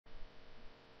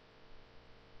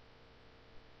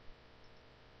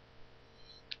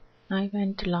I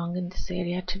went along in this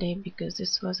area today because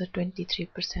this was a 23%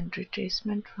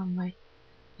 retracement from my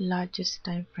largest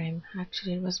time frame.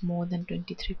 Actually it was more than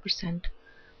 23%.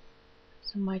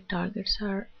 So my targets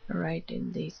are right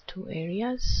in these two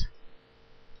areas.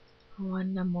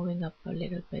 One I'm moving up a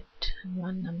little bit, and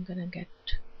one I'm gonna get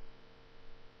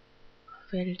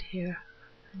filled here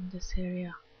in this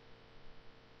area.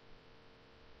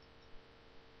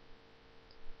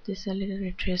 This is a little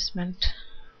retracement.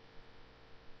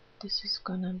 This is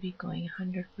gonna be going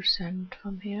 100%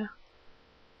 from here.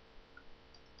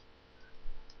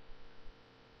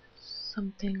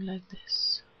 Something like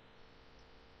this.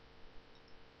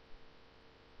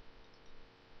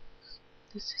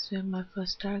 This is where my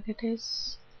first target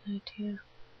is, right here.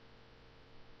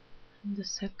 And the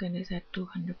second is at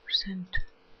 200%.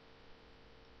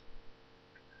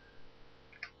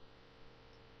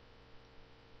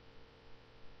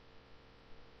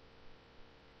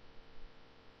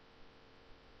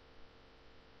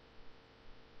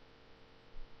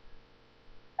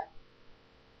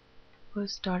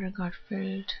 First order got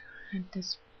filled at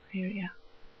this area.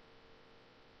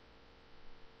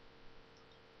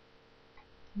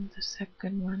 And the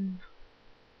second one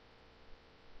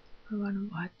I want to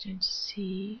watch and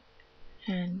see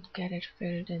and get it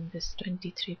filled in this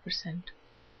 23%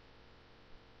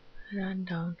 run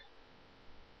down.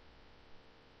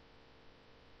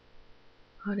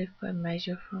 Or if I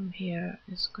measure from here,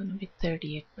 it's going to be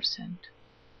 38%.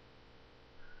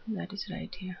 That is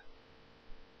right here.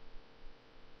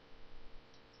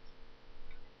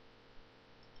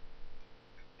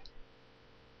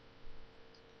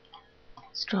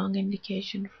 Strong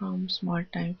indication from small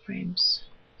time frames.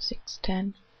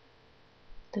 610.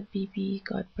 The BB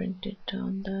got printed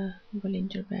on the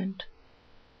Bollinger Band.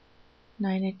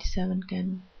 987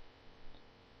 can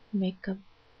make a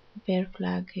bear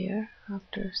flag here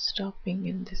after stopping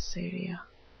in this area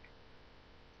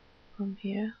from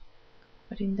here,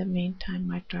 but in the meantime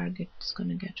my target is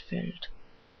gonna get filled,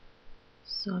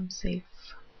 so I'm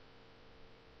safe.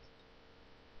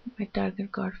 My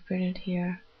target got filled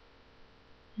here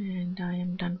and I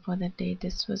am done for the day.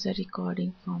 This was a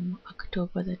recording from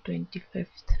October the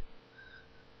 25th,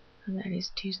 and that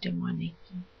is Tuesday morning.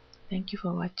 Thank you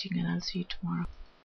for watching, and I'll see you tomorrow.